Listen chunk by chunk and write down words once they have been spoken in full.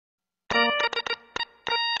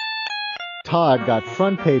Todd got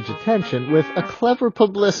front-page attention with a clever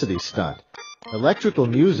publicity stunt. Electrical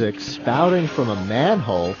music spouting from a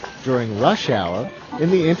manhole during rush hour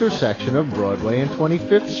in the intersection of Broadway and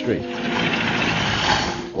 25th Street.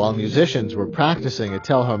 While musicians were practicing at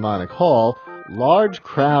Telharmonic Hall, large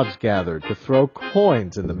crowds gathered to throw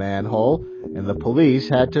coins in the manhole, and the police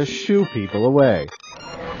had to shoo people away.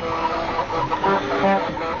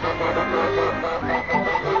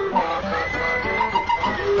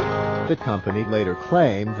 The company later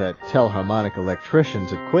claimed that Telharmonic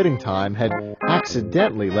electricians at quitting time had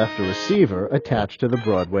accidentally left a receiver attached to the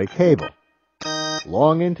Broadway cable.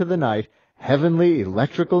 Long into the night, heavenly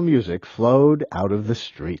electrical music flowed out of the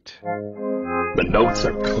street. The notes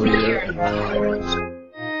are clear and vibrant.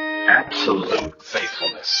 Absolute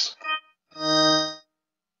faithfulness.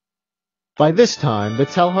 By this time, the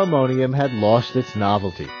telharmonium had lost its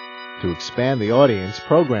novelty. To expand the audience,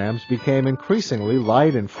 programs became increasingly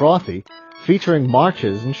light and frothy, featuring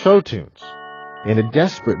marches and show tunes. In a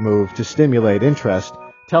desperate move to stimulate interest,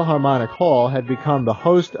 Telharmonic Hall had become the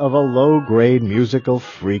host of a low-grade musical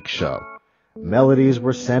freak show. Melodies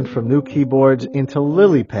were sent from new keyboards into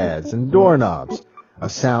lily pads and doorknobs. A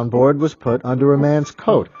soundboard was put under a man's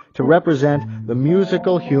coat to represent the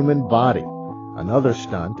musical human body. Another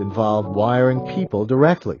stunt involved wiring people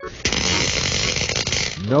directly.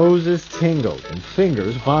 Noses tingled and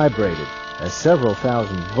fingers vibrated as several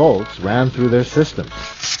thousand volts ran through their systems.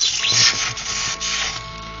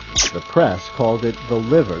 The press called it the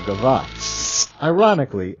liver Gavat.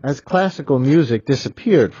 Ironically, as classical music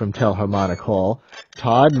disappeared from Telharmonic Hall,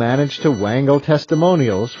 Todd managed to wangle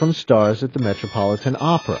testimonials from stars at the Metropolitan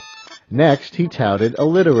Opera. Next, he touted a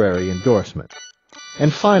literary endorsement.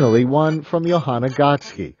 And finally, one from Johanna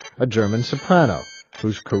Gotzke, a German soprano,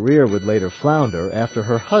 whose career would later flounder after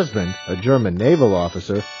her husband, a German naval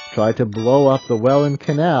officer, tried to blow up the Welland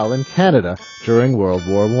Canal in Canada during World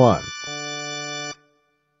War I.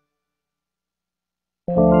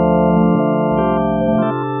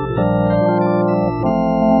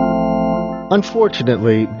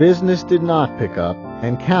 Unfortunately, business did not pick up,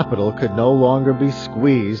 and capital could no longer be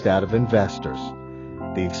squeezed out of investors.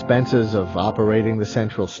 The expenses of operating the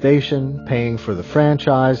central station, paying for the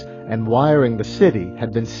franchise, and wiring the city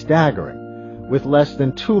had been staggering. With less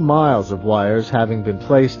than 2 miles of wires having been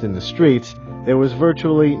placed in the streets, there was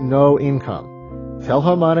virtually no income.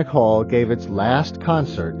 Telharmonic Hall gave its last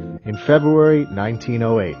concert in February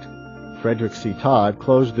 1908. Frederick C. Todd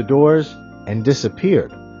closed the doors and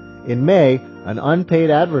disappeared. In May, an unpaid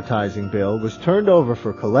advertising bill was turned over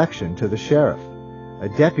for collection to the sheriff. A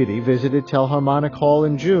deputy visited Telharmonic Hall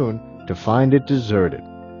in June to find it deserted.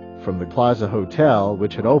 From the Plaza Hotel,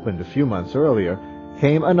 which had opened a few months earlier,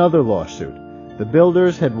 came another lawsuit. The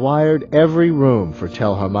builders had wired every room for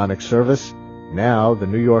Telharmonic service. Now, the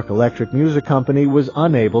New York Electric Music Company was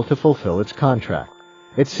unable to fulfill its contract.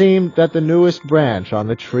 It seemed that the newest branch on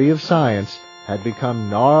the tree of science had become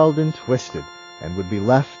gnarled and twisted and would be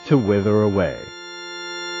left to wither away.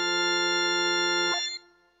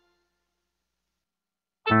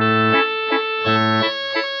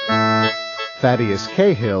 Thaddeus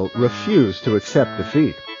Cahill refused to accept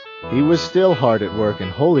defeat. He was still hard at work in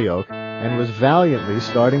Holyoke and was valiantly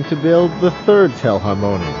starting to build the third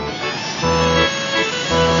telharmonium.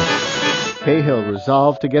 Cahill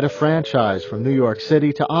resolved to get a franchise from New York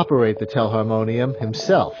City to operate the telharmonium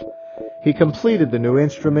himself. He completed the new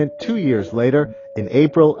instrument 2 years later, in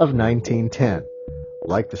April of 1910.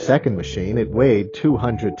 Like the second machine, it weighed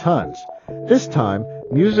 200 tons. This time,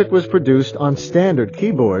 music was produced on standard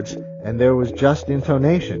keyboards, and there was just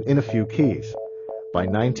intonation in a few keys. By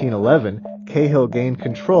 1911, Cahill gained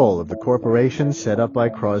control of the corporation set up by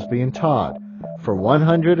Crosby and Todd. For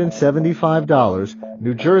 $175,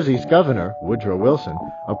 New Jersey's governor, Woodrow Wilson,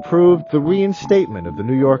 approved the reinstatement of the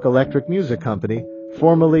New York Electric Music Company,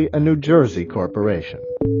 formerly a New Jersey corporation.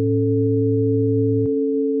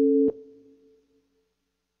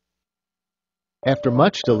 After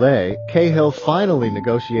much delay, Cahill finally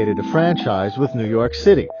negotiated a franchise with New York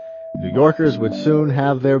City. New Yorkers would soon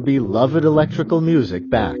have their beloved electrical music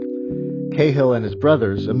back. Cahill and his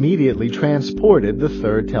brothers immediately transported the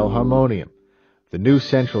third telharmonium. The new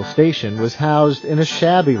central station was housed in a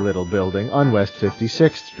shabby little building on West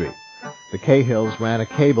 56th Street. The Cahills ran a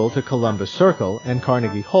cable to Columbus Circle and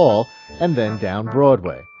Carnegie Hall, and then down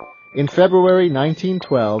Broadway. In February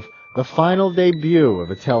 1912, the final debut of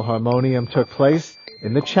a telharmonium took place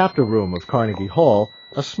in the chapter room of Carnegie Hall,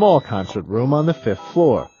 a small concert room on the 5th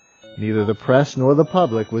floor. Neither the press nor the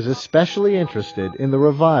public was especially interested in the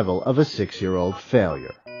revival of a 6-year-old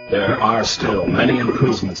failure. There are still many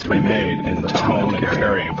improvements to be made in the tone and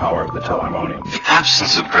carrying power of the telharmonium. The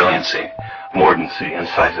absence of brilliancy Mordancy,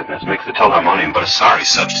 incisiveness makes the telharmonium but a sorry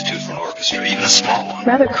substitute for an orchestra, even a small one.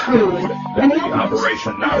 Rather crude. And the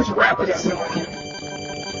operation not as rapid as an an organ.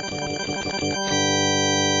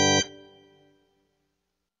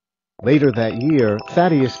 Later that year,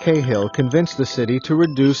 Thaddeus Cahill convinced the city to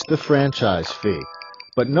reduce the franchise fee.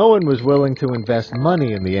 But no one was willing to invest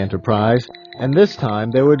money in the enterprise, and this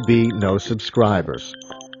time there would be no subscribers.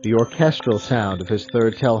 The orchestral sound of his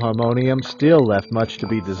third telharmonium still left much to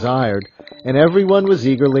be desired, and everyone was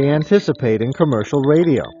eagerly anticipating commercial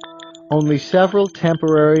radio. Only several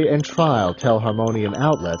temporary and trial telharmonium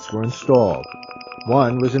outlets were installed.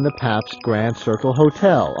 One was in the Pabst Grand Circle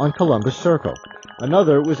Hotel on Columbus Circle.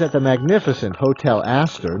 Another was at the magnificent Hotel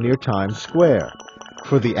Astor near Times Square.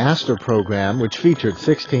 For the Astor program, which featured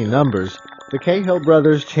 16 numbers, the Cahill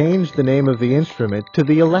brothers changed the name of the instrument to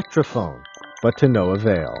the electrophone, but to no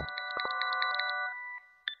avail.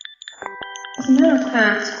 As a matter of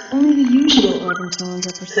fact, only the usual organ tones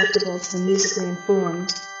are perceptible to the musically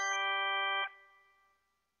informed.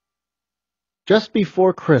 Just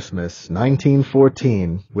before Christmas,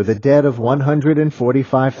 1914, with a debt of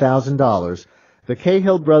 $145,000, the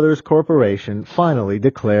Cahill Brothers Corporation finally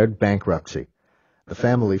declared bankruptcy. The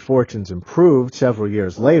family fortunes improved several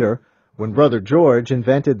years later when Brother George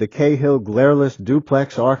invented the Cahill glareless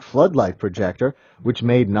duplex arc floodlight projector, which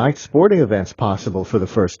made night sporting events possible for the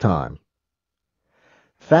first time.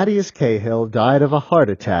 Thaddeus Cahill died of a heart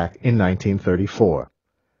attack in 1934.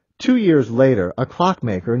 2 years later, a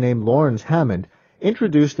clockmaker named Lawrence Hammond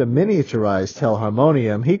introduced a miniaturized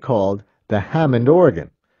telharmonium he called the Hammond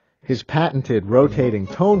organ. His patented rotating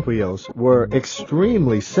tone wheels were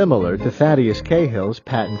extremely similar to Thaddeus Cahill's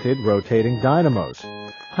patented rotating dynamos.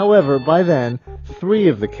 However, by then, 3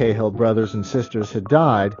 of the Cahill brothers and sisters had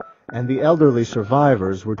died, and the elderly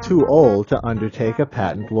survivors were too old to undertake a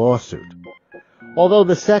patent lawsuit. Although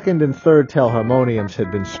the second and third telharmoniums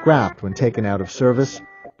had been scrapped when taken out of service,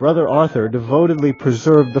 Brother Arthur devotedly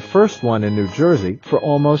preserved the first one in New Jersey for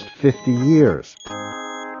almost 50 years.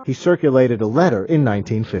 He circulated a letter in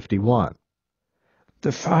 1951.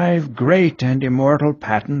 The 5 great and immortal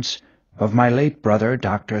patents of my late brother,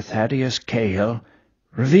 Dr. Thaddeus Cahill,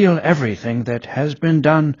 reveal everything that has been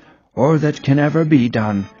done or that can ever be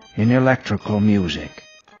done in electrical music.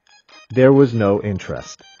 There was no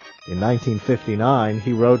interest. In 1959,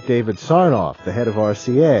 he wrote David Sarnoff, the head of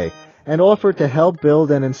RCA, and offered to help build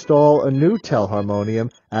and install a new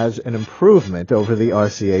telharmonium as an improvement over the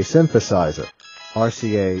RCA synthesizer.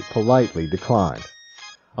 RCA politely declined.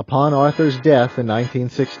 Upon Arthur's death in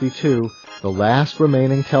 1962, the last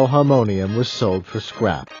remaining telharmonium was sold for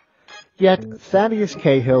scrap. Yet, Thaddeus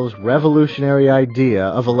Cahill's revolutionary idea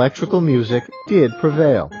of electrical music did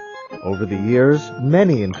prevail. Over the years,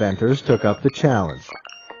 many inventors took up the challenge.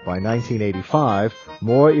 By 1985,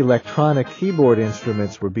 more electronic keyboard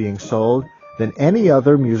instruments were being sold than any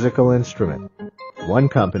other musical instrument. One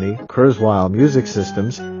company, Kurzweil Music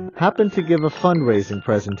Systems, happened to give a fundraising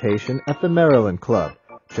presentation at the Maryland Club,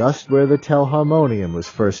 just where the telharmonium was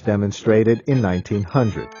first demonstrated in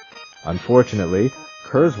 1900. Unfortunately,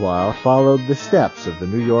 Kurzweil followed the steps of the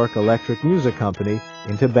New York Electric Music Company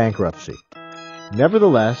into bankruptcy.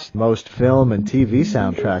 Nevertheless, most film and TV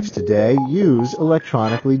soundtracks today use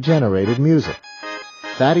electronically generated music.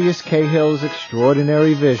 Thaddeus Cahill's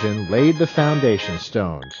extraordinary vision laid the foundation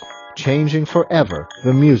stones, changing forever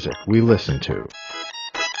the music we listen to.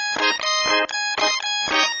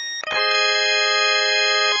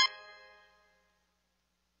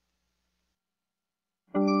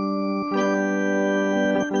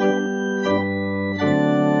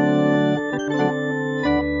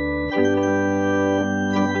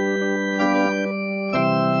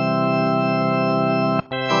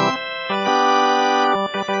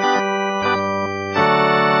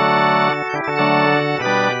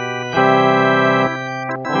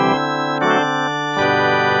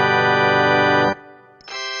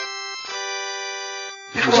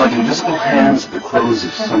 It was like invisible hands at the close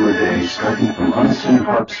of summer days, striking from unseen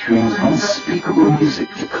harp strings unspeakable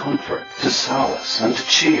music to comfort, to solace, and to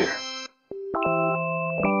cheer.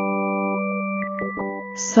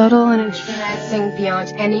 Subtle and entrancing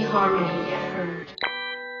beyond any harmony yet heard.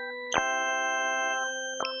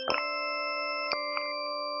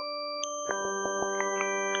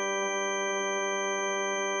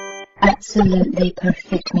 Absolutely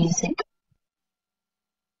perfect music.